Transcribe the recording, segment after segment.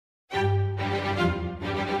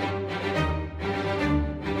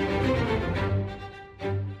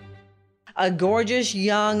A gorgeous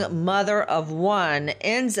young mother of one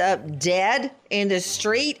ends up dead in the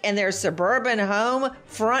street in their suburban home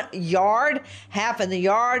front yard, half in the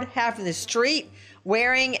yard, half in the street,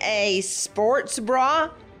 wearing a sports bra.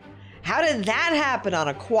 How did that happen on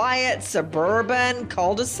a quiet suburban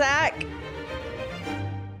cul-de-sac?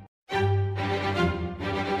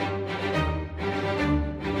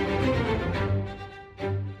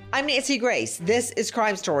 I'm Nancy Grace. This is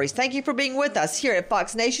Crime Stories. Thank you for being with us here at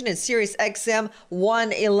Fox Nation and Sirius XM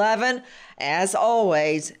 111. As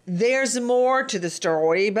always, there's more to the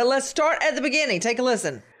story, but let's start at the beginning. Take a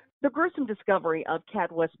listen. The gruesome discovery of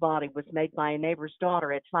Kat West's body was made by a neighbor's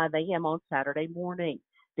daughter at 5 a.m. on Saturday morning.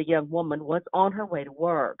 The young woman was on her way to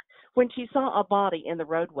work. When she saw a body in the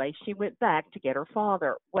roadway, she went back to get her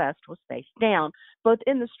father. West was face down, both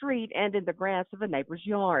in the street and in the grass of a neighbor's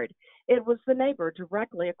yard. It was the neighbor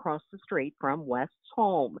directly across the street from West's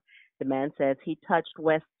home. The man says he touched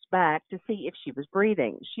West's back to see if she was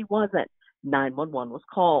breathing. She wasn't. 911 was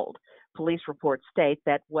called. Police reports state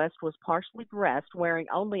that West was partially dressed, wearing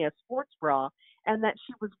only a sports bra, and that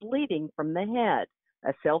she was bleeding from the head.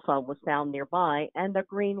 A cell phone was found nearby and a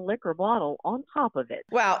green liquor bottle on top of it.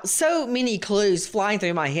 Wow, so many clues flying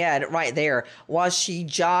through my head right there. Was she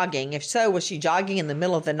jogging? If so, was she jogging in the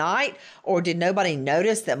middle of the night? Or did nobody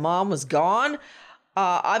notice that mom was gone?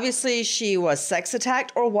 Obviously, she was sex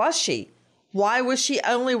attacked, or was she? Why was she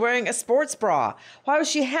only wearing a sports bra? Why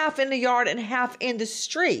was she half in the yard and half in the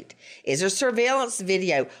street? Is there surveillance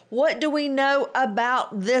video? What do we know about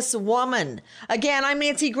this woman? Again, I'm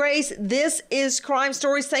Nancy Grace. This is Crime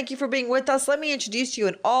Stories. Thank you for being with us. Let me introduce you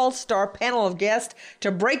an all-star panel of guests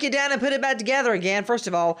to break it down and put it back together again. First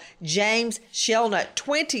of all, James Shelnut,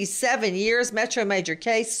 27 years, Metro Major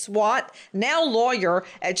case, SWAT, now lawyer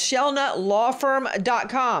at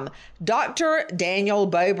shelnutlawfirm.com. Dr. Daniel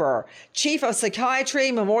Bober, Chief of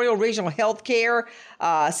Psychiatry, Memorial Regional Healthcare,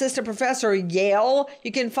 Assistant Professor, Yale.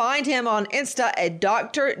 You can find him on Insta at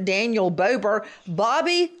Dr. Daniel Bober.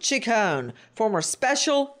 Bobby Chacon, former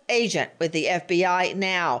special agent with the FBI,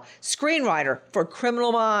 now screenwriter for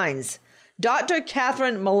Criminal Minds. Dr.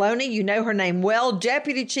 Catherine Maloney, you know her name well,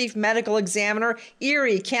 Deputy Chief Medical Examiner,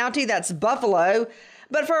 Erie County, that's Buffalo.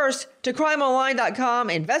 But first, to crimeonline.com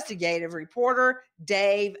investigative reporter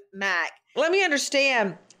Dave Mack. Let me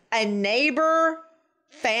understand, a neighbor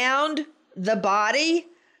found the body,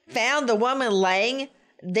 found the woman laying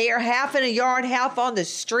there half in a yard, half on the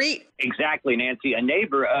street? Exactly, Nancy. A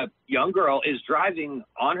neighbor, a young girl, is driving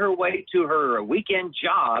on her way to her weekend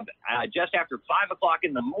job just after 5 o'clock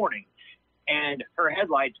in the morning, and her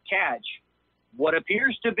headlights catch what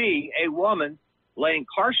appears to be a woman laying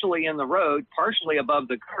partially in the road, partially above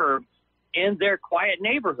the curb in their quiet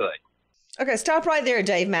neighborhood. Okay, stop right there,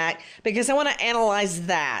 Dave Mack, because I want to analyze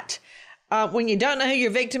that. When you don't know who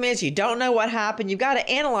your victim is, you don't know what happened, you've got to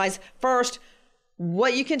analyze first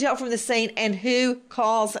what you can tell from the scene and who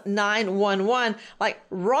calls 911. Like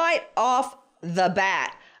right off the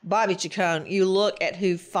bat, Bobby Chacon, you look at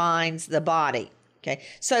who finds the body. Okay,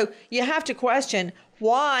 so you have to question,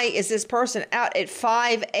 why is this person out at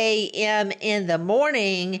 5 a.m. in the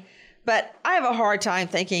morning? But I have a hard time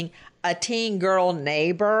thinking a teen girl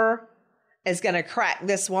neighbor is going to crack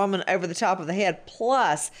this woman over the top of the head.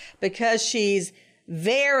 Plus, because she's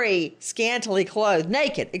very scantily clothed,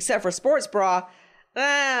 naked, except for a sports bra,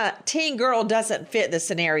 teen girl doesn't fit the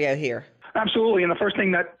scenario here. Absolutely. And the first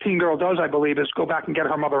thing that teen girl does, I believe, is go back and get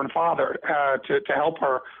her mother and father to help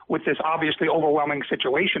her with this obviously overwhelming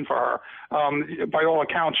situation for her. By all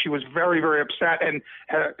accounts, she was very, very upset. And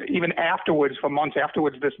even afterwards, for months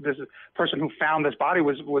afterwards, this person who found this body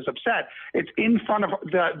was upset. It's in front of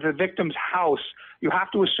the victim's house. You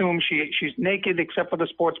have to assume she's naked except for the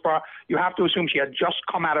sports bra. You have to assume she had just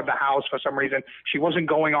come out of the house for some reason. She wasn't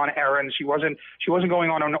going on errands. She wasn't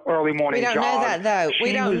going on an early morning jog. We don't know that, though.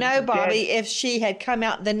 We don't know, Bobby, if she had come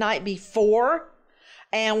out the night before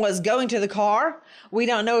and was going to the car. We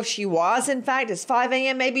don't know if she was. In fact, it's 5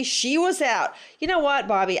 a.m. Maybe she was out. You know what,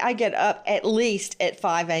 Bobby? I get up at least at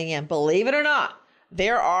 5 a.m. Believe it or not,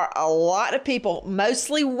 there are a lot of people,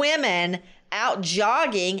 mostly women, out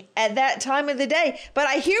jogging at that time of the day. But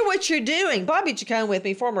I hear what you're doing. Bobby Chacon with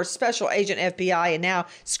me, former special agent FBI and now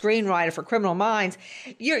screenwriter for Criminal Minds.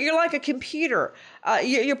 You're like a computer.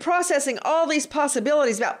 You're processing all these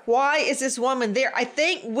possibilities about why is this woman there. I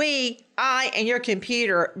think I and your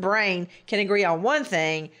computer brain can agree on one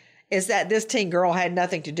thing, is that this teen girl had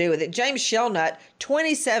nothing to do with it. James Shelnut,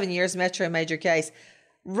 27 years, Metro Major case.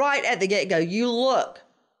 Right at the get-go, you look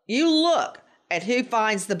at who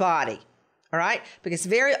finds the body. All right? Because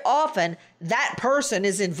very often that person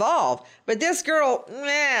is involved. But this girl,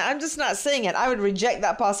 I'm just not seeing it. I would reject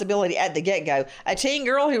that possibility at the get-go. A teen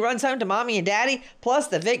girl who runs home to mommy and daddy, plus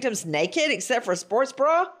the victim's naked except for a sports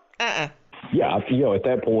bra? Yeah, at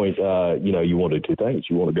that point, you want to do two things.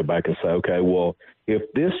 You want to go back and say, okay, well, if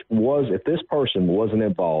this person wasn't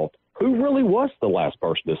involved, who really was the last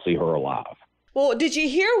person to see her alive? Well, did you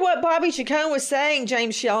hear what Bobby Chacon was saying,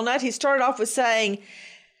 James Shelnut? He started off with saying,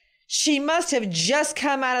 she must have just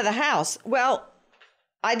come out of the house. Well,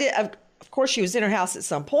 I did. Of course, she was in her house at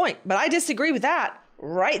some point, but I disagree with that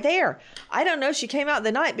right there. I don't know if she came out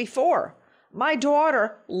the night before. My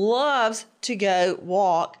daughter loves to go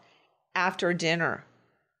walk after dinner.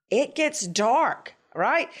 It gets dark,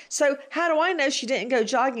 right? So how do I know she didn't go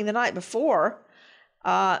jogging the night before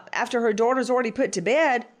after her daughter's already put to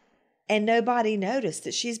bed and nobody noticed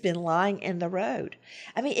that she's been lying in the road?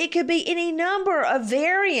 I mean, it could be any number of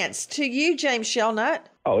variants to you, James Shelnut.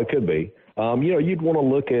 Oh, it could be. You'd want to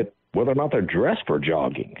look at whether or not they're dressed for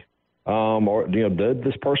jogging. Or did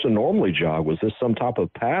this person normally jog? Was this some type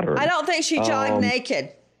of pattern? I don't think she jogged naked.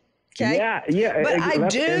 Okay. Yeah. But I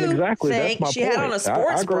do think she had on a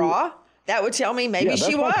sports bra. That would tell me maybe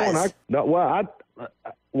she was.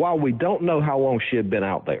 While we don't know how long she had been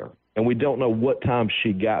out there, and we don't know what time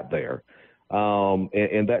she got there,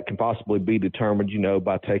 and that can possibly be determined,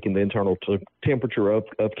 by taking the internal temperature of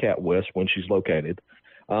Cat West when she's located.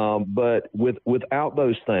 But without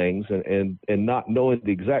those things and not knowing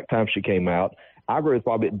the exact time she came out, I agree with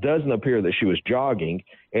Bob. It doesn't appear that she was jogging,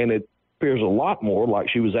 and it appears a lot more like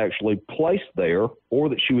she was actually placed there or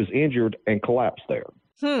that she was injured and collapsed there.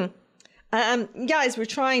 Guys, we're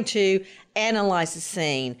trying to analyze the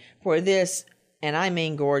scene for this, and I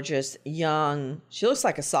mean gorgeous, young, she looks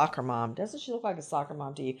like a soccer mom. Doesn't she look like a soccer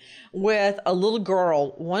mom to you? With a little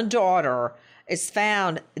girl, one daughter, is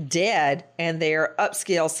found dead in their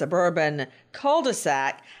upscale suburban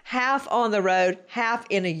cul-de-sac, half on the road, half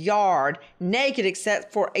in a yard, naked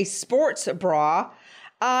except for a sports bra.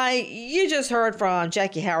 You just heard from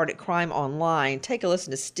Jackie Howard at Crime Online. Take a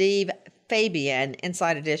listen to Steve Fabian,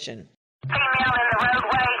 Inside Edition. Female in the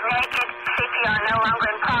roadway, naked, CPR no longer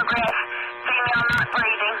in progress, female not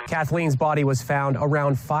breathing. Kathleen's body was found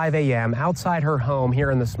around 5 a.m. outside her home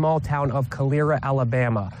here in the small town of Calera,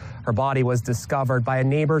 Alabama. Her body was discovered by a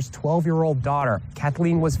neighbor's 12-year-old daughter.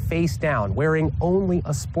 Kathleen was face down, wearing only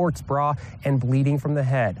a sports bra and bleeding from the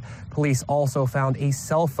head. Police also found a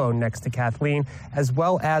cell phone next to Kathleen, as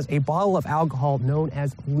well as a bottle of alcohol known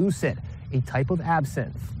as Lucid, a type of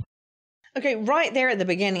absinthe. Okay, right there at the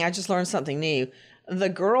beginning, I just learned something new. The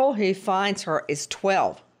girl who finds her is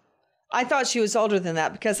 12. I thought she was older than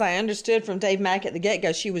that because I understood from Dave Mack at the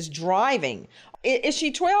get-go she was driving. Is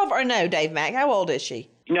she 12 or no, Dave Mack? How old is she?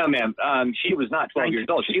 No, ma'am. She was not 12 years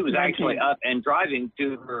old. She was actually up and driving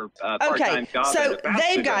to her part-time job. So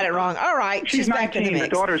they've got it wrong. All right, she's back in the mix. The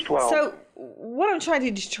daughter's 12. So what I'm trying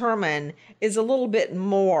to determine is a little bit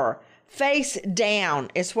more. Face down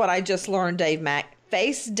is what I just learned, Dave Mack.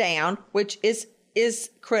 Face down, which is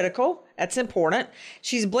critical. That's important.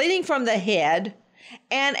 She's bleeding from the head,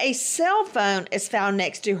 and a cell phone is found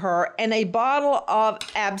next to her and a bottle of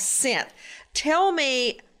absinthe. Tell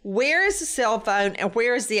me, where is the cell phone and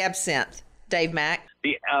where is the absinthe, Dave Mack?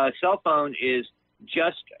 The cell phone is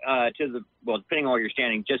just depending on where you're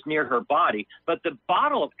standing, just near her body. But the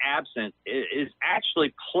bottle of absinthe is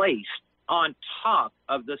actually placed on top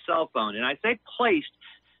of the cell phone. And I say placed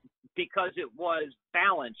because it was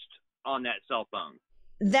balanced on that cell phone.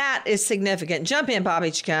 That is significant. Jump in, Bobby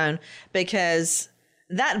Chacon, because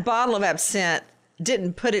that bottle of absinthe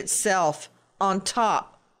didn't put itself on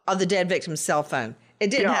top of the dead victim's cell phone. It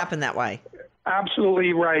didn't happen that way.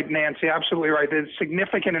 Absolutely right, Nancy. Absolutely right. It's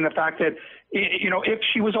significant in the fact that, if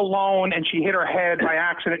she was alone and she hit her head by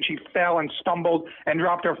accident, she fell and stumbled and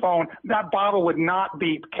dropped her phone, that bottle would not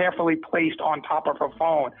be carefully placed on top of her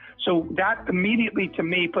phone. So that immediately, to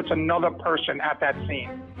me, puts another person at that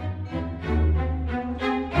scene.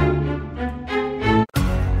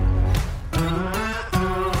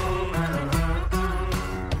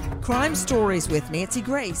 Crime Stories with Nancy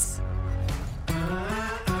Grace.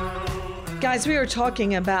 Guys, we were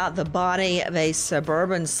talking about the body of a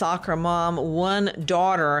suburban soccer mom, one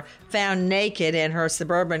daughter found naked in her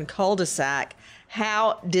suburban cul-de-sac.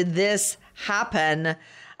 How did this happen?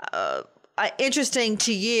 Interesting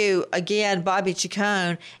to you, again, Bobby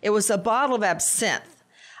Chacon, it was a bottle of absinthe.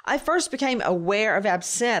 I first became aware of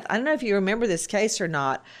absinthe. I don't know if you remember this case or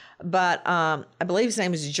not, but I believe his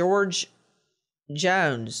name is George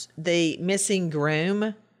Jones, the missing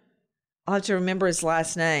groom. I'll have to remember his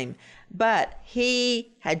last name. But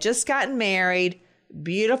he had just gotten married,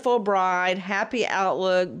 beautiful bride, happy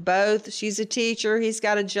outlook, both. She's a teacher. He's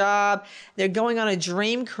got a job. They're going on a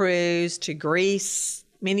dream cruise to Greece,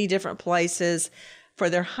 many different places for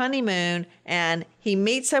their honeymoon. And he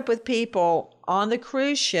meets up with people on the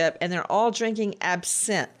cruise ship and they're all drinking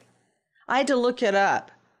absinthe. I had to look it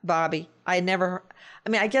up, Bobby. I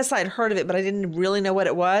guess I'd heard of it, but I didn't really know what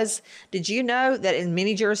it was. Did you know that in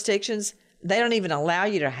many jurisdictions, they don't even allow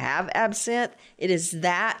you to have absinthe? It is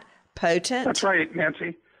that potent. That's right,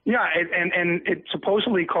 Nancy. Yeah, and it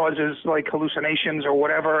supposedly causes like hallucinations or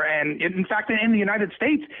whatever. And in fact, in the United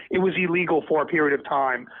States, it was illegal for a period of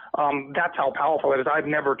time. That's how powerful it is. I've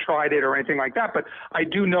never tried it or anything like that, but I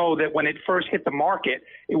do know that when it first hit the market,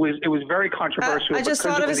 it was very controversial. I just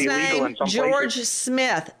thought of his name, George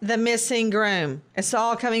Smith, the missing groom. It's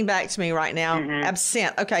all coming back to me right now. Mm-hmm.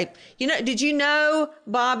 Absinthe. Okay. Did you know,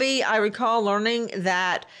 Bobby? I recall learning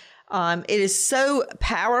that. It is so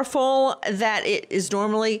powerful that it is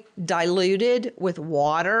normally diluted with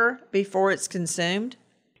water before it's consumed.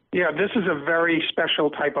 Yeah, this is a very special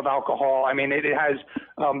type of alcohol. I mean, it has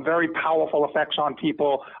very powerful effects on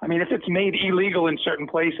people. I mean, if it's made illegal in certain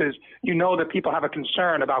places, you know that people have a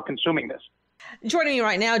concern about consuming this. Joining me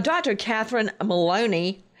right now, Dr. Catherine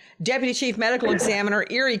Maloney, Deputy Chief Medical Examiner,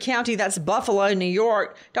 Erie County, that's Buffalo, New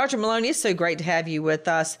York. Dr. Maloney, it's so great to have you with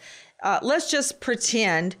us. Let's just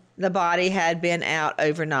pretend the body had been out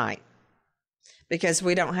overnight because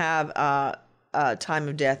we don't have a time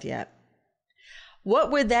of death yet.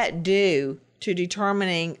 What would that do to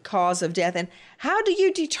determining cause of death? And how do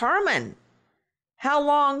you determine how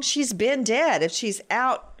long she's been dead if she's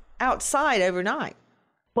outside overnight?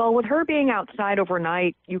 Well, with her being outside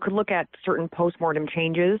overnight, you could look at certain postmortem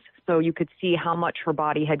changes. So you could see how much her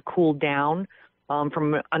body had cooled down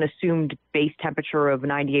from an assumed base temperature of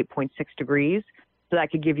 98.6 degrees. So that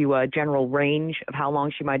could give you a general range of how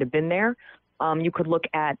long she might have been there. You could look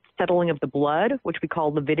at settling of the blood, which we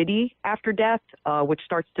call lividity after death, which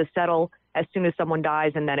starts to settle as soon as someone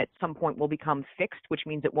dies and then at some point will become fixed, which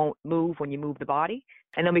means it won't move when you move the body.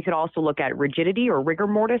 And then we could also look at rigidity or rigor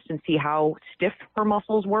mortis and see how stiff her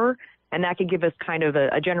muscles were. And that could give us kind of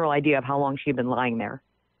a general idea of how long she'd been lying there.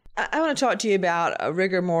 I want to talk to you about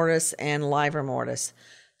rigor mortis and livor mortis.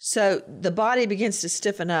 So the body begins to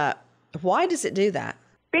stiffen up. Why does it do that?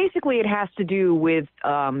 Basically, it has to do with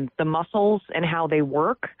the muscles and how they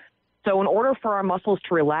work. So in order for our muscles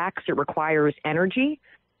to relax, it requires energy.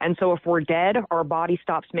 And so if we're dead, our body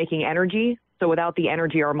stops making energy. So without the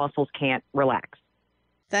energy, our muscles can't relax.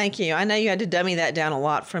 Thank you. I know you had to dummy that down a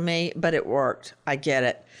lot for me, but it worked. I get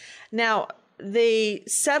it. Now, the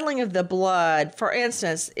settling of the blood, for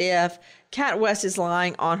instance, if Cat West is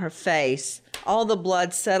lying on her face, all the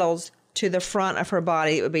blood settles to the front of her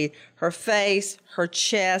body. It would be her face, her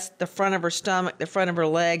chest, the front of her stomach, the front of her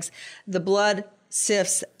legs. The blood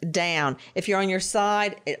sifts down. If you're on your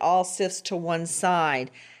side, it all sifts to one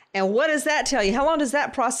side. And what does that tell you? How long does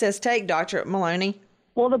that process take, Dr. Maloney?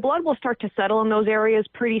 Well, the blood will start to settle in those areas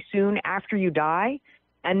pretty soon after you die.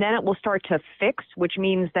 And then it will start to fix, which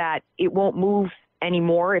means that it won't move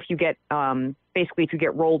anymore if you get basically if you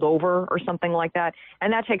get rolled over or something like that.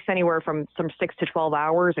 And that takes anywhere from some 6 to 12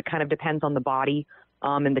 hours. It kind of depends on the body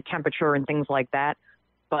and the temperature and things like that.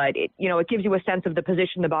 But it gives you a sense of the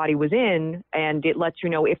position the body was in, and it lets you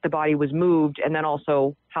know if the body was moved and then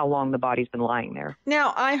also how long the body's been lying there.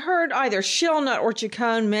 Now, I heard either Shillnut or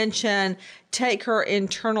Chacon mention take her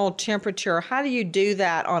internal temperature. How do you do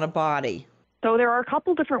that on a body? So there are a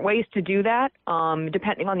couple different ways to do that,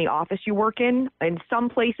 depending on the office you work in. In some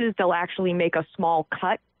places, they'll actually make a small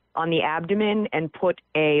cut on the abdomen and put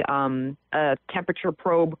a temperature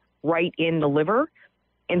probe right in the liver.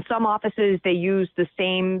 In some offices, they use the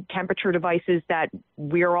same temperature devices that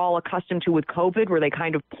we're all accustomed to with COVID, where they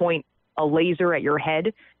kind of point a laser at your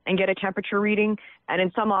head and get a temperature reading. And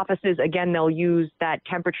in some offices, again, they'll use that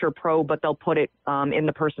temperature probe, but they'll put it in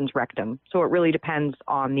the person's rectum. So it really depends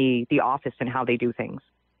on the office and how they do things.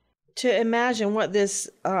 To imagine what this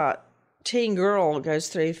teen girl goes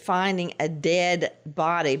through, finding a dead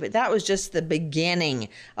body, but that was just the beginning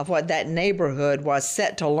of what that neighborhood was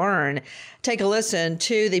set to learn. Take a listen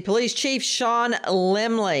to the police chief, Sean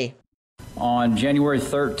Lemley. On January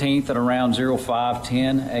 13th at around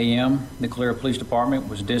 05:10 a.m., the Calera Police Department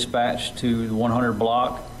was dispatched to the 100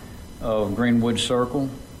 block of Greenwood Circle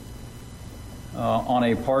on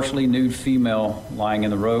a partially nude female lying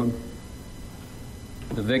in the road.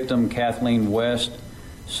 The victim, Kathleen West,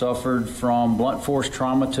 suffered from blunt force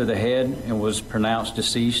trauma to the head and was pronounced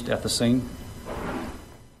deceased at the scene.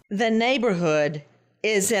 The neighborhood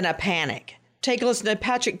is in a panic. Take a listen to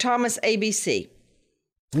Patrick Thomas, ABC.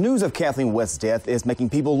 News of Kathleen West's death is making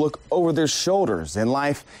people look over their shoulders. In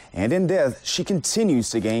life and in death, she continues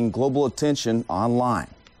to gain global attention online.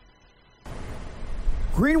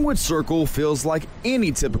 Greenwood Circle feels like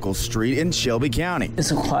any typical street in Shelby County.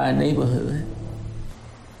 It's a quiet neighborhood.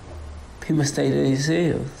 People stay to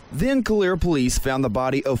themselves. Then Calera police found the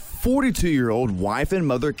body of 42-year-old wife and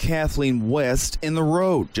mother Kathleen West in the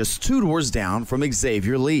road, just 2 doors down from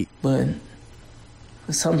Xavier Lee. But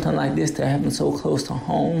for something like this to happen so close to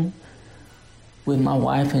home, with my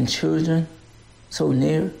wife and children so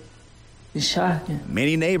near, it's shocking.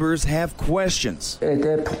 Many neighbors have questions. At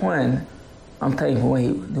that point, I'm thinking,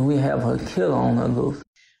 wait, do we have a killer on the loose?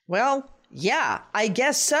 Well, yeah, I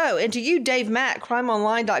guess so. And to you, Dave Mack,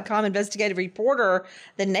 crimeonline.com investigative reporter,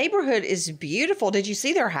 the neighborhood is beautiful. Did you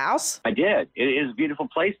see their house? I did. It is a beautiful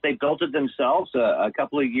place. They built it themselves a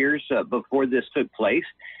couple of years before this took place.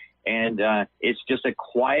 And it's just a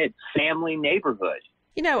quiet family neighborhood.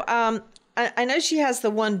 You know, I know she has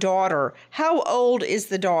the one daughter. How old is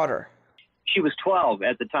the daughter? She was 12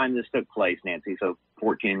 at the time this took place, Nancy, so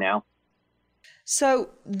 14 now. So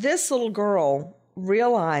this little girl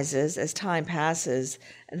realizes as time passes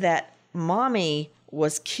that mommy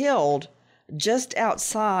was killed just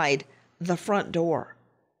outside the front door.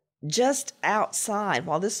 Just outside,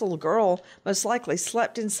 while this little girl most likely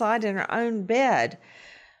slept inside in her own bed.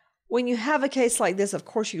 When you have a case like this, of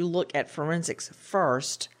course, you look at forensics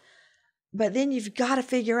first, but then you've got to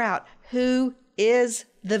figure out who is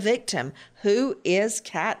the victim. Who is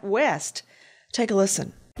Kat West? Take a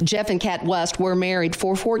listen. Jeff and Kat West were married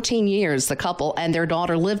for 14 years. The couple and their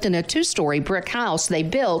daughter lived in a 2-story brick house they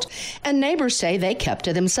built, and neighbors say they kept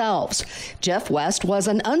to themselves. Jeff West was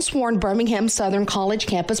an unsworn Birmingham Southern College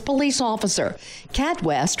campus police officer. Kat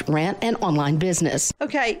West ran an online business.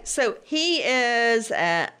 Okay, so he is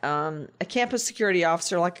a campus security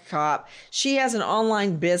officer, like a cop. She has an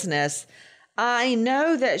online business. I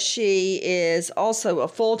know that she is also a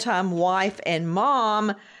full-time wife and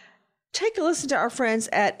mom. Take a listen to our friends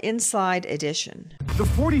at Inside Edition. The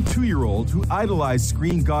 42-year-old who idolized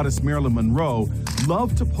screen goddess Marilyn Monroe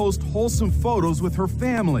loved to post wholesome photos with her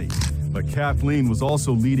family. But Kathleen was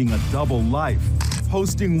also leading a double life,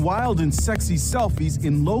 posting wild and sexy selfies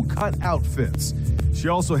in low-cut outfits. She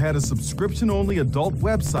also had a subscription-only adult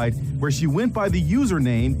website where she went by the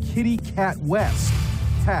username Kitty Kat West.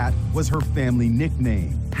 Kat was her family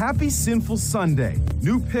nickname. Happy Sinful Sunday.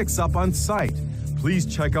 New pics up on site. Please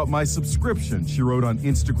check out my subscription, she wrote on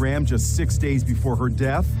Instagram just 6 days before her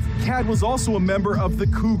death. Kat was also a member of the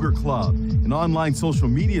Cougar Club, an online social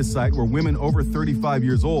media site where women over 35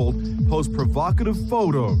 years old post provocative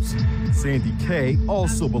photos. Sandy Kay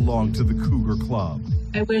also belonged to the Cougar Club.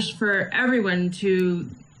 I wish for everyone to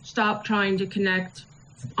stop trying to connect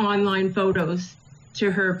online photos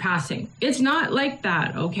to her passing. It's not like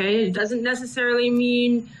that, okay? It doesn't necessarily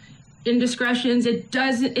mean indiscretions.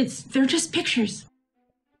 They're just pictures.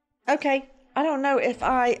 Okay, I don't know if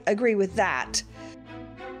I agree with that.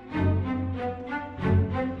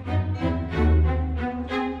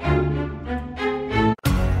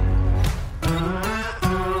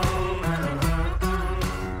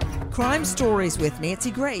 Crime Stories with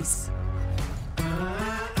Nancy Grace.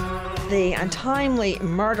 The untimely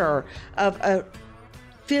murder of a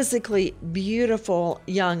physically beautiful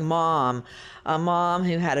young mom, a mom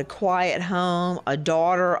who had a quiet home, a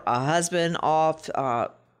daughter, a husband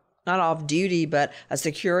not off duty, but a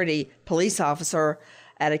security police officer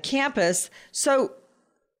at a campus. So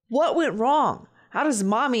what went wrong? How does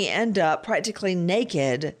mommy end up practically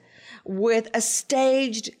naked with a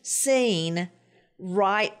staged scene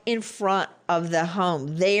right in front of the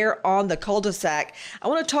home, there on the cul-de-sac? I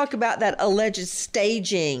want to talk about that alleged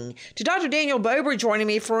staging. To Dr. Daniel Bober joining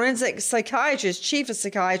me, forensic psychiatrist, chief of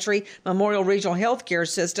psychiatry, Memorial Regional Healthcare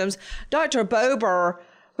Systems. Dr. Bober,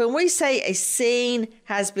 when we say a scene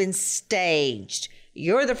has been staged,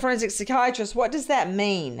 you're the forensic psychiatrist. What does that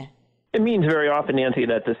mean? It means very often, Nancy,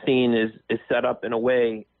 that the scene is set up in a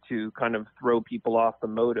way to kind of throw people off the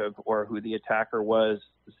motive or who the attacker was.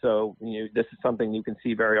 So, this is something you can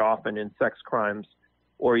see very often in sex crimes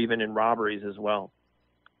or even in robberies as well.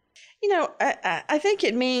 I think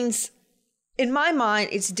it means, in my mind,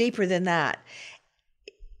 it's deeper than that.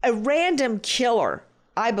 A random killer,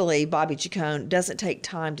 I believe, Bobby Chacon, doesn't take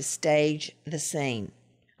time to stage the scene.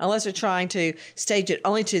 Unless they're trying to stage it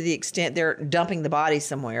only to the extent they're dumping the body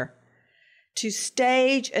somewhere. To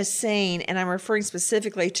stage a scene, and I'm referring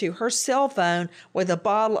specifically to her cell phone with a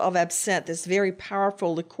bottle of absinthe, this very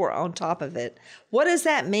powerful liqueur on top of it. What does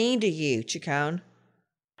that mean to you, Chacon?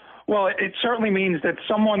 Well, it certainly means that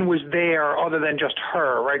someone was there other than just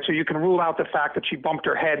her, right? So you can rule out the fact that she bumped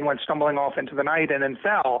her head and went stumbling off into the night and then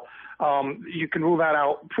fell. You can rule that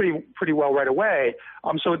out pretty well right away.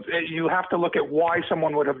 So you have to look at why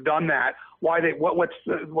someone would have done that. Why they? What's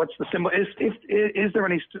the symbol? Is there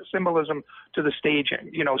any symbolism to the staging?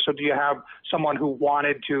 You know, so do you have someone who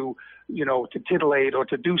wanted to, you know, to titillate or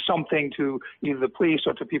to do something to either the police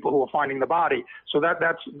or to people who are finding the body? So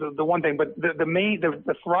that's the one thing. But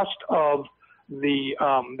the thrust of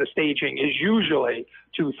the staging is usually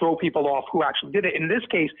to throw people off who actually did it. In this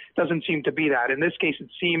case, doesn't seem to be that. In this case, it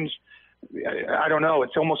seems, I don't know, it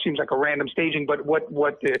almost seems like a random staging, but what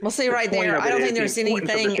the... Well, see, right there, I don't think there's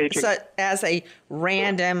anything such as a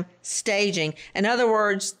random staging. In other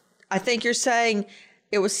words, I think you're saying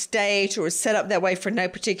it was staged or was set up that way for no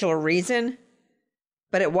particular reason,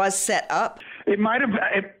 but it was set up. It might have...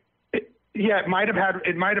 it might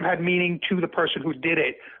have had meaning to the person who did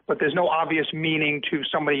it, but there's no obvious meaning to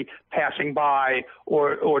somebody passing by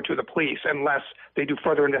or to the police unless they do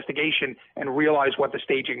further investigation and realize what the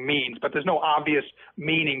staging means. But there's no obvious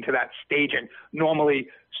meaning to that staging. Normally,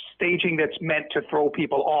 staging that's meant to throw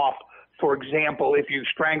people off, for example, if you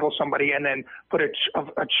strangle somebody and then put a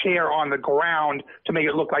chair on the ground to make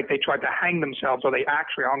it look like they tried to hang themselves or they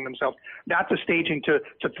actually hung themselves, that's a staging to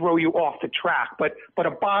throw you off the track. But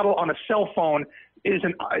a bottle on a cell phone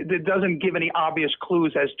it doesn't give any obvious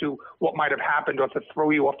clues as to what might have happened or to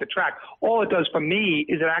throw you off the track. All it does for me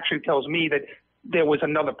is it actually tells me that there was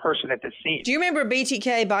another person at the scene. Do you remember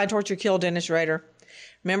BTK, Bind, Torture, Kill, Dennis Rader?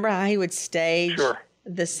 Remember how he would stage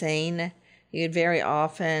the scene? He would very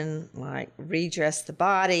often redress the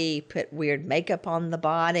body, put weird makeup on the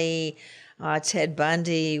body. Ted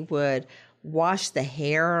Bundy would wash the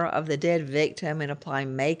hair of the dead victim and apply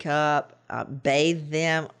makeup, bathe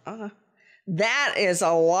them. That is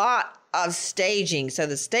a lot of staging. So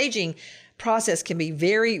the staging process can be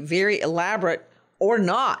very, very elaborate or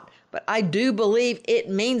not. But I do believe it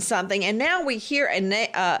means something. And now we hear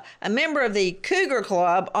a member of the Cougar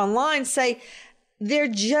Club online say, they're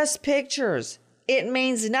just pictures. It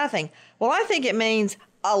means nothing. Well, I think it means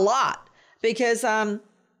a lot because I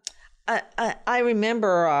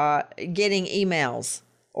remember getting emails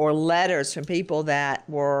or letters from people that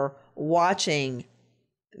were watching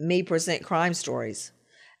me present crime stories,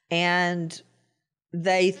 and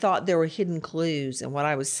they thought there were hidden clues in what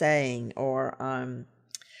I was saying, or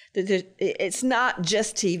it's not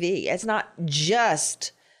just TV. It's not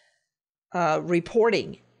just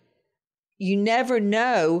reporting. You never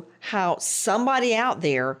know how somebody out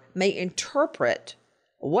there may interpret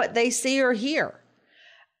what they see or hear.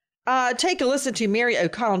 Take a listen to Mary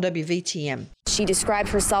O'Connell, WVTM. She described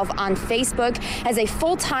herself on Facebook as a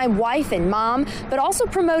full-time wife and mom, but also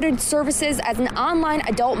promoted services as an online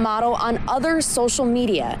adult model on other social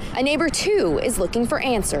media. A neighbor, too, is looking for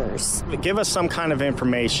answers. Give us some kind of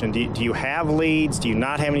information. Do you have leads? Do you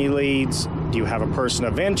not have any leads? Do you have a person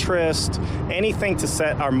of interest? Anything to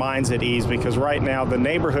set our minds at ease, because right now the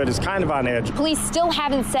neighborhood is kind of on edge. Police still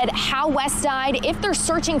haven't said how West died, if they're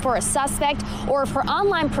searching for a suspect, or if her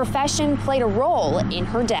online profession played a role in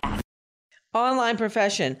her death. Online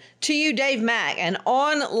profession. To you, Dave Mack, an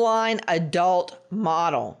online adult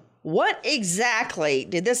model. What exactly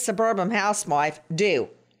did this suburban housewife do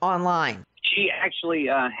online? She actually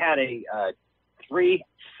had a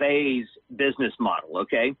three-phase business model,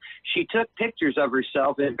 okay? She took pictures of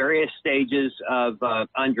herself in various stages of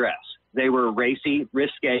undress. They were racy,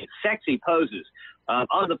 risque, sexy poses.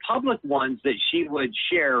 On the public ones that she would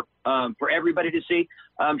share for everybody to see,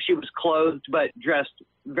 she was clothed but dressed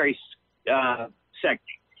very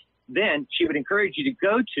sexy. Then she would encourage you to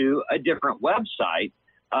go to a different website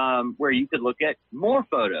where you could look at more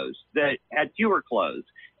photos that had fewer clothes.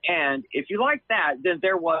 And if you like that, then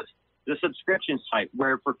there was the subscription site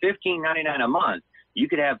where for $15.99 a month, you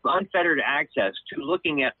could have unfettered access to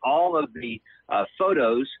looking at all of the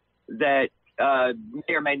photos that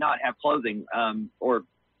may or may not have clothing or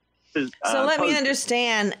so let me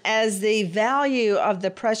understand, as the value of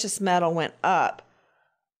the precious metal went up,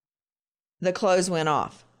 the clothes went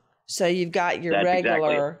off. So you've got your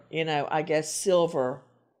regular, I guess, silver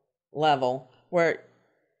level where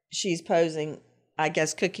she's posing, I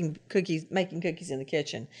guess, making cookies in the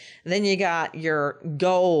kitchen. And then you got your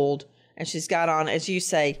gold, and she's got on, as you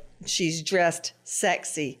say, she's dressed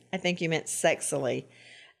sexy. I think you meant sexily.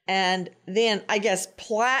 And then I guess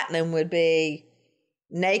platinum would be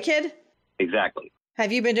naked? Exactly.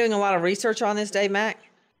 Have you been doing a lot of research on this, Dave Mack?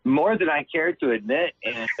 More than I care to admit,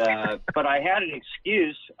 and but I had an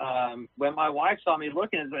excuse when my wife saw me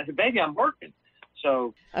looking. I said, "Baby, I'm working."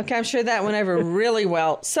 So, okay, I'm sure that went over really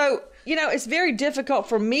well. So, it's very difficult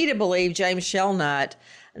for me to believe, James Shelnut,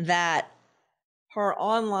 that her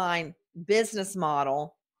online business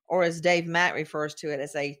model, or as Dave Mack refers to it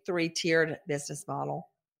as a 3-tiered business model,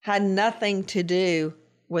 had nothing to do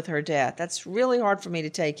with her death. That's really hard for me to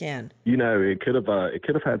take in. It could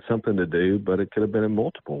have had something to do, but it could have been in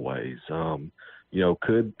multiple ways.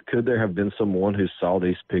 Could there have been someone who saw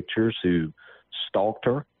these pictures who stalked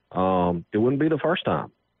her? It wouldn't be the first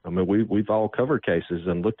time. I mean, we've all covered cases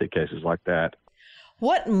and looked at cases like that.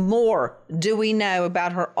 What more do we know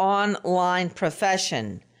about her online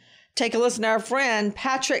profession? Take a listen to our friend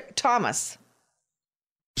Patrick Thomas.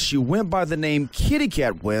 She went by the name Kitty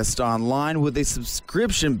Cat West online with a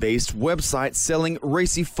subscription-based website selling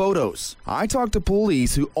racy photos. I talked to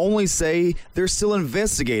police who only say they're still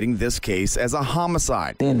investigating this case as a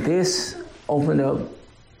homicide. Then this opened up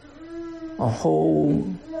a whole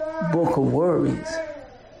book of worries.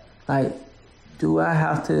 Like, do I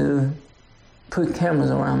have to put cameras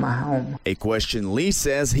around my home? A question Lee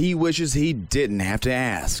says he wishes he didn't have to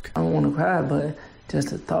ask. I don't want to cry, but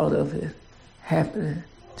just the thought of it happening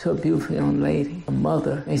to a beautiful young lady, a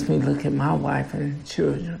mother, makes me look at my wife and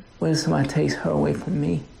children. What if somebody takes her away from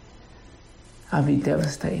me? I'll be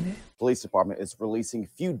devastated. Police department is releasing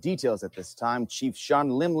few details at this time. Chief Sean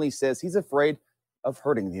Limley says he's afraid of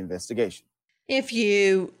hurting the investigation. If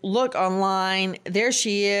you look online, there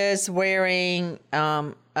she is wearing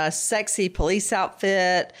a sexy police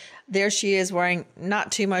outfit. There she is wearing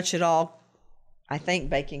not too much at all, I think,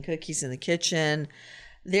 baking cookies in the kitchen.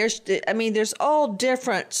 There's all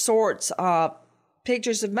different sorts of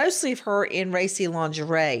pictures of mostly of her in racy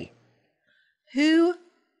lingerie. Who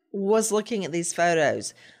was looking at these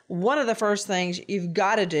photos? One of the first things you've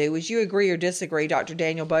got to do, is you agree or disagree, Dr.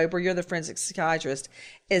 Daniel Bober, you're the forensic psychiatrist,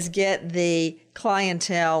 is get the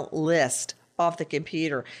clientele list off the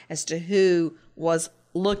computer as to who was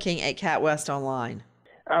looking at Cat West online.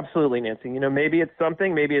 Absolutely, Nancy. Maybe it's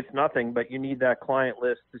something, maybe it's nothing, but you need that client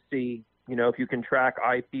list to see, if you can track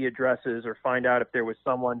IP addresses or find out if there was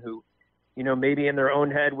someone who, maybe in their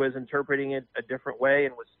own head was interpreting it a different way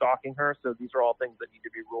and was stalking her. So these are all things that need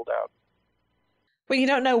to be ruled out. When you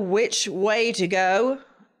don't know which way to go,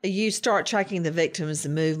 you start tracking the victims'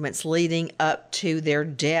 movements leading up to their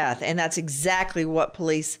death. And that's exactly what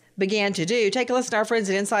police began to do. Take a listen to our friends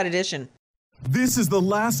at Inside Edition. This is the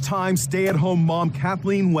last time stay-at-home mom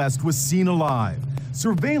Kathleen West was seen alive.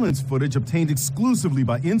 Surveillance footage obtained exclusively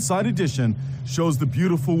by Inside Edition shows the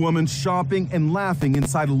beautiful woman shopping and laughing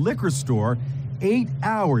inside a liquor store 8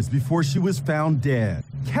 hours before she was found dead.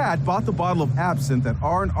 Kat bought the bottle of absinthe at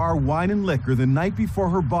R&R Wine and Liquor the night before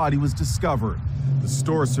her body was discovered. The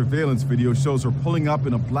store's surveillance video shows her pulling up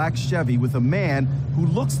in a black Chevy with a man who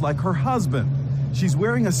looks like her husband. She's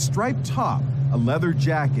wearing a striped top, a leather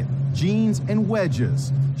jacket, jeans, and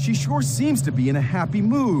wedges. She sure seems to be in a happy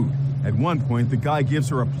mood. At one point, the guy gives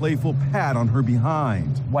her a playful pat on her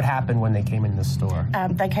behind. What happened when they came in the store?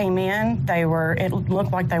 They came in, it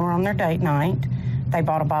looked like they were on their date night. They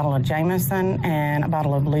bought a bottle of Jameson and a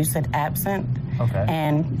bottle of Lucid Absinthe. Okay.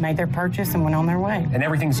 And made their purchase and went on their way. And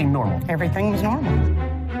everything seemed normal? Everything was normal.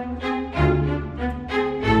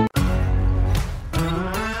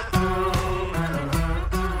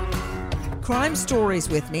 Crime Stories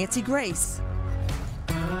with Nancy Grace.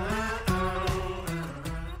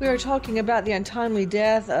 We are talking about the untimely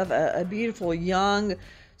death of a beautiful young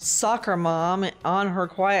soccer mom on her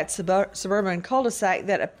quiet suburban cul-de-sac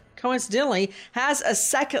that coincidentally has a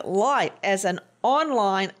second life as an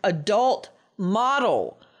online adult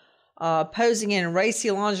model, posing in racy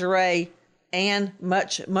lingerie and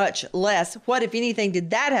much, much less. What, if anything, did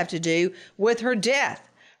that have to do with her death?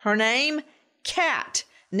 Her name, Cat.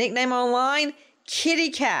 Nickname online, Kitty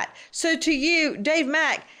Cat. So to you, Dave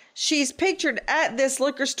Mack, she's pictured at this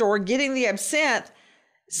liquor store getting the absinthe.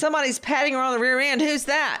 Somebody's patting her on the rear end. Who's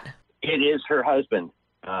that? It is her husband,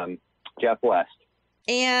 Jeff West.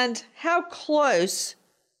 And how close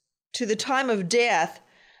to the time of death,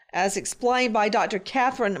 as explained by Dr.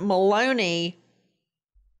 Catherine Maloney,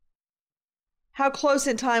 how close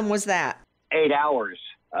in time was that? 8 hours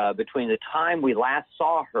between the time we last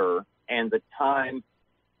saw her and the time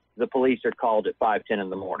the police are called at 5:10 in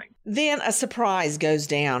the morning. Then a surprise goes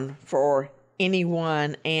down for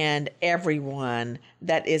anyone and everyone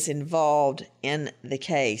that is involved in the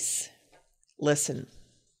case. Listen.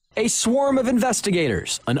 A swarm of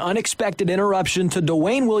investigators, an unexpected interruption to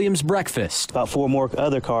Dwayne Williams' breakfast. About 4 more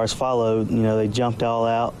other cars followed. They jumped all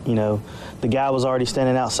out. The guy was already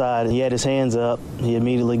standing outside. He had his hands up. He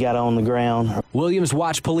immediately got on the ground. Williams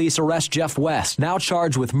watched police arrest Jeff West, now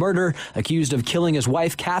charged with murder, accused of killing his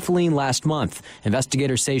wife Kathleen last month.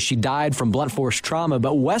 Investigators say she died from blunt force trauma,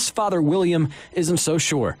 but West's father, William, isn't so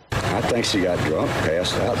sure. I think she got drunk,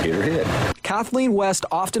 passed out, hit her head. Kathleen West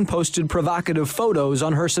often posted provocative photos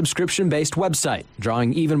on her subscription-based website,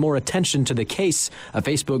 drawing even more attention to the case. A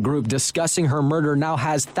Facebook group discussing her murder now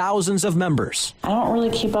has thousands of members. I don't really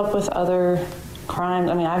keep up with other crimes.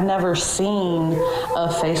 I've never seen a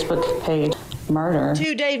Facebook page murder.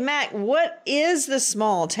 To Dave Mack, what is the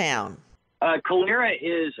small town? Calera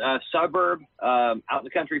is a suburb out in the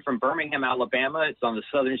country from Birmingham, Alabama. It's on the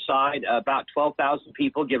southern side, about 12,000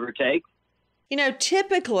 people, give or take.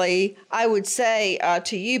 Typically, I would say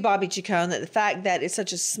to you, Bobby Chacon, that the fact that it's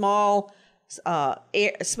such a small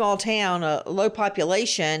town, a low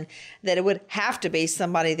population, that it would have to be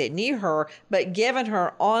somebody that knew her. But given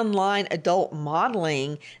her online adult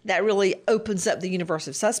modeling, that really opens up the universe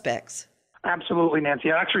of suspects. Absolutely, Nancy.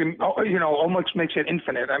 It actually, almost makes it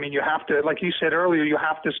infinite. You have to, like you said earlier, you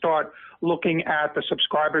have to start looking at the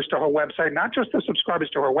subscribers to her website, not just the subscribers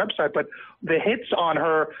to her website, but the hits on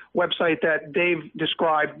her website that Dave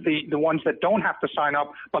described, the ones that don't have to sign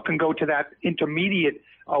up but can go to that intermediate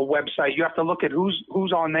website. You have to look at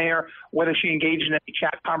who's on there, whether she engaged in any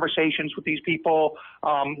chat conversations with these people,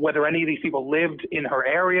 whether any of these people lived in her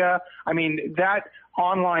area. That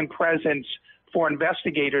online presence for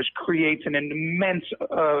investigators creates an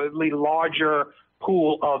immensely larger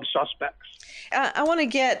pool of suspects. I want to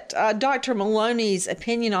get Dr. Maloney's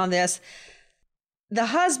opinion on this. The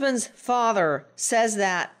husband's father says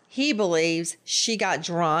that he believes she got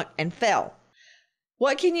drunk and fell.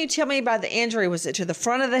 What can you tell me about the injury? Was it to the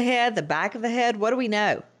front of the head, the back of the head? What do we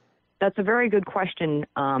know? That's a very good question,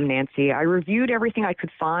 Nancy. I reviewed everything I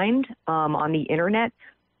could find on the internet,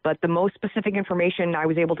 but the most specific information I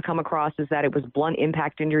was able to come across is that it was blunt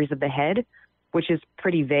impact injuries of the head, which is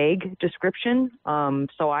pretty vague description.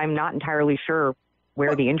 So I'm not entirely sure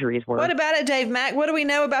where the injuries were. What about it, Dave Mack? What do we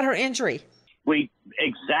know about her injury?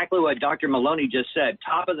 Exactly what Dr. Maloney just said.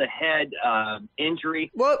 Top of the head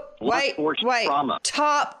injury. Wait. Trauma.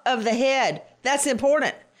 Top of the head. That's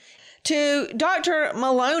important. To Dr.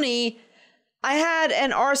 Maloney, I had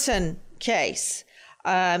an arson case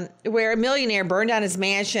where a millionaire burned down his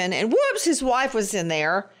mansion, and whoops, his wife was in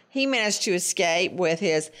there. He managed to escape with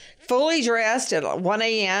his fully dressed at 1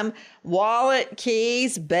 a.m., wallet,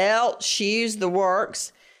 keys, belt, shoes, the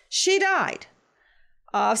works. She died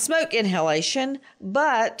of smoke inhalation,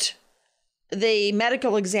 but the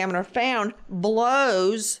medical examiner found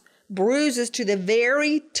bruises to the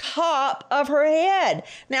very top of her head.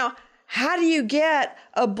 Now, how do you get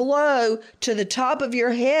a blow to the top of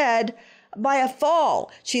your head by a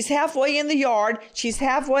fall? She's halfway in the yard. She's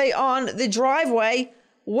halfway on the driveway.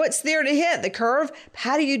 What's there to hit? The curve?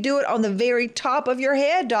 How do you do it on the very top of your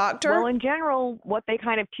head, doctor? Well, in general, what they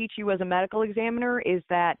kind of teach you as a medical examiner is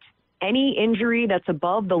that any injury that's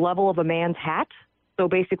above the level of a man's hat, so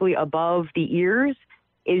basically above the ears,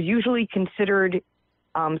 is usually considered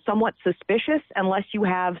somewhat suspicious unless you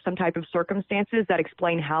have some type of circumstances that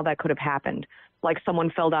explain how that could have happened. Like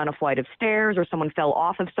someone fell down a flight of stairs, or someone fell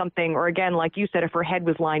off of something, or again, like you said, if her head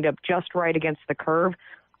was lined up just right against the curb,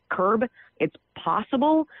 it's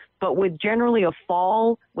possible. But with generally a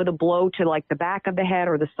fall with a blow to like the back of the head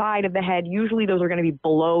or the side of the head, usually those are going to be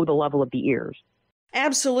below the level of the ears.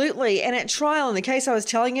 Absolutely. And at trial, in the case I was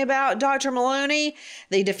telling you about, Dr. Maloney,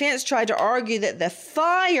 the defense tried to argue that the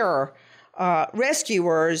fire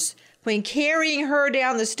rescuers, when carrying her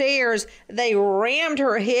down the stairs, they rammed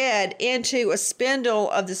her head into a spindle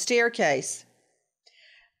of the staircase.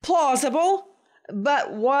 Plausible,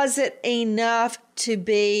 but was it enough to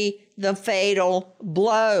be the fatal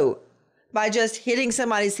blow by just hitting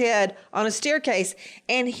somebody's head on a staircase?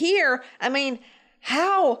 And here,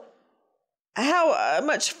 how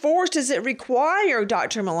much force does it require,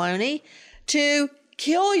 Dr. Maloney, to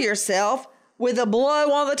kill yourself with a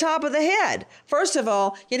blow on the top of the head? First of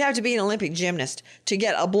all, you'd have to be an Olympic gymnast to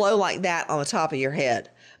get a blow like that on the top of your head.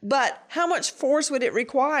 But how much force would it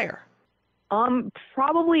require?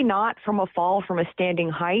 Probably not from a fall from a standing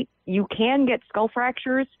height. You can get skull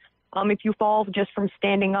fractures if you fall just from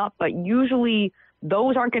standing up, but usually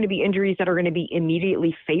those aren't going to be injuries that are going to be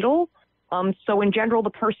immediately fatal. So in general, the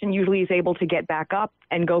person usually is able to get back up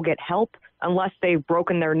and go get help unless they've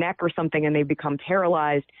broken their neck or something and they've become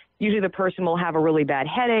paralyzed. Usually the person will have a really bad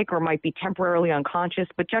headache or might be temporarily unconscious,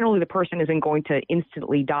 but generally the person isn't going to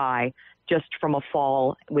instantly die just from a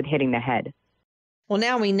fall with hitting the head. Well,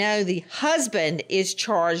 now we know the husband is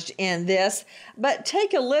charged in this, but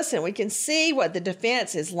take a listen. We can see what the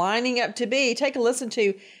defense is lining up to be. Take a listen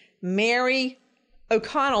to Mary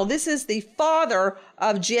O'Connell. This is the father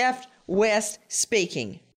of Jeff West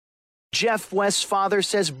speaking. Jeff West's father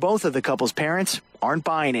says both of the couple's parents aren't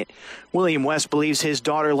buying it. William West believes his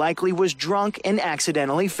daughter likely was drunk and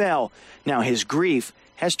accidentally fell. Now his grief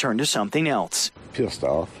has turned to something else. Pissed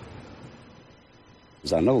off,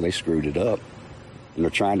 because I know they screwed it up, and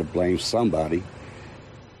they're trying to blame somebody,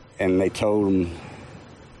 and they told them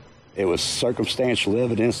it was circumstantial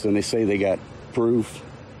evidence, and they say they got proof.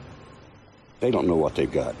 They don't know what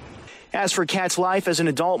they've got. As for Kat's life as an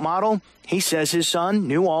adult model, he says his son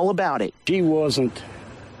knew all about it. She wasn't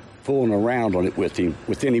fooling around on it with him,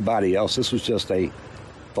 with anybody else. This was just a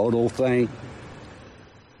photo thing.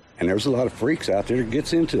 And there's a lot of freaks out there that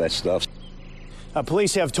gets into that stuff.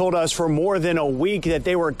 Police have told us for more than a week that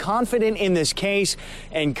they were confident in this case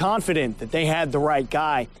and confident that they had the right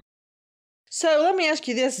guy. So let me ask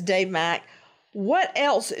you this, Dave Mack. What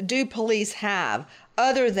else do police have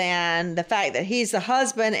other than the fact that he's the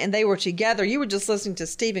husband and they were together? You were just listening to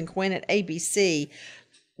Stephen Quinn at ABC.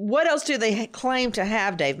 What else do they claim to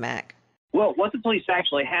have, Dave Mack? Well, what the police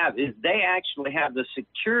actually have is they actually have the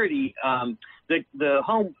security. The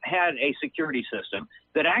home had a security system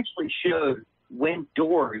that actually showed when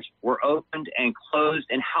doors were opened and closed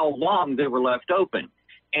and how long they were left open.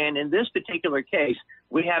 And in this particular case,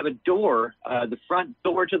 we have a door, the front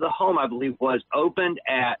door to the home, I believe, was opened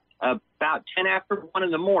at about 10 after 1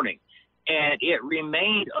 in the morning. And it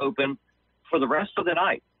remained open for the rest of the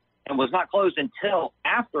night and was not closed until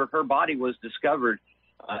after her body was discovered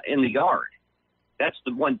in the yard. That's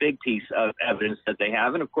the one big piece of evidence that they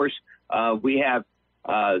have. And, of course, we have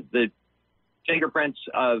the fingerprints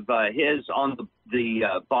of his on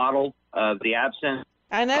the bottle of the absinthe.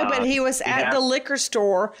 I know, but he was at the liquor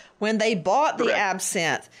store when they bought the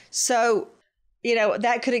absinthe. So, you know,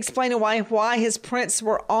 that could explain why his prints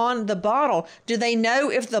were on the bottle. Do they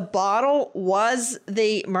know if the bottle was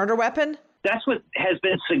the murder weapon? That's what has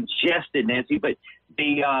been suggested, Nancy. But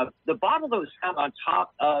the bottle that was found on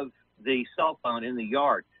top of the cell phone in the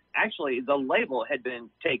yard, actually, the label had been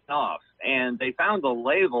taken off. And they found the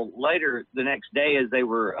label later the next day as they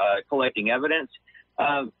were collecting evidence.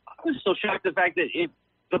 I was still shocked at the fact that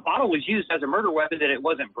the bottle was used as a murder weapon, that it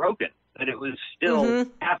wasn't broken, that it was still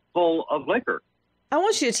half full of liquor. I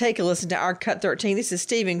want you to take a listen to our Cut 13. This is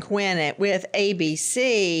Stephen Quinn with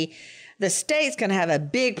ABC. The state's going to have a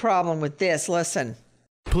big problem with this. Listen.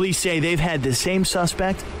 Police say they've had the same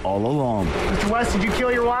suspect all along. Mr. West, did you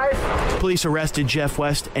kill your wife? Police arrested Jeff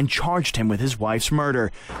West and charged him with his wife's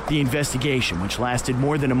murder. The investigation, which lasted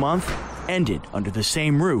more than a month, ended under the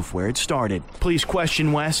same roof where it started. Police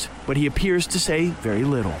questioned West, but he appears to say very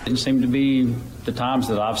little. Didn't seem to be, the times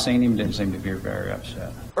that I've seen him, didn't seem to be very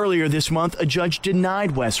upset. Earlier this month, a judge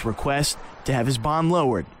denied West's request to have his bond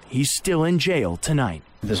lowered. He's still in jail tonight.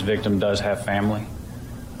 This victim does have family.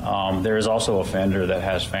 There is also a offender that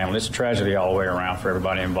has family. It's a tragedy all the way around for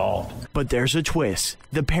everybody involved. But there's a twist.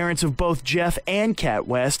 The parents of both Jeff and Kat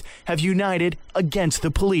West have united against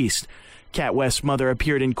the police. Kat West's mother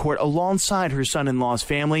appeared in court alongside her son-in-law's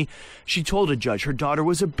family. She told a judge her daughter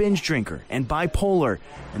was a binge drinker and bipolar,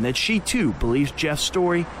 and that she too believes Jeff's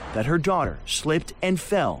story that her daughter slipped and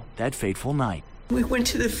fell that fateful night. We went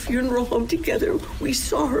to the funeral home together. We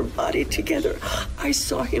saw her body together. I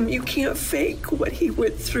saw him. You can't fake what he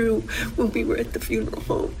went through when we were at the funeral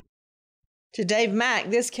home. To Dave Mack,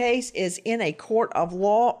 this case is in a court of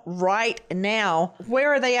law right now.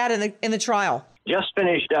 Where are they at in the trial? Just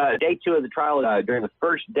finished day 2 of the trial. During the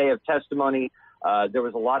first day of testimony, there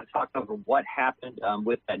was a lot of talk over what happened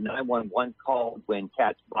with that 911 call when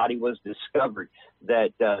Kat's body was discovered, that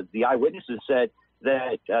the eyewitnesses said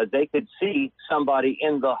that they could see somebody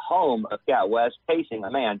in the home of Kat West pacing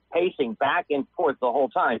back and forth the whole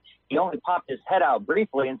time. He only popped his head out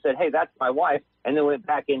briefly and said, "Hey, that's my wife," and then went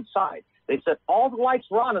back inside. They said all the lights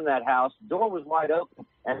were on in that house, the door was wide open,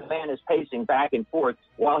 and the man is pacing back and forth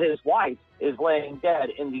while his wife is laying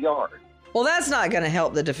dead in the yard. Well, that's not going to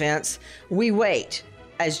help the defense. We wait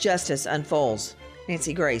as justice unfolds.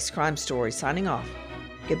 Nancy Grace, Crime Story, signing off.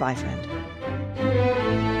 Goodbye, friend.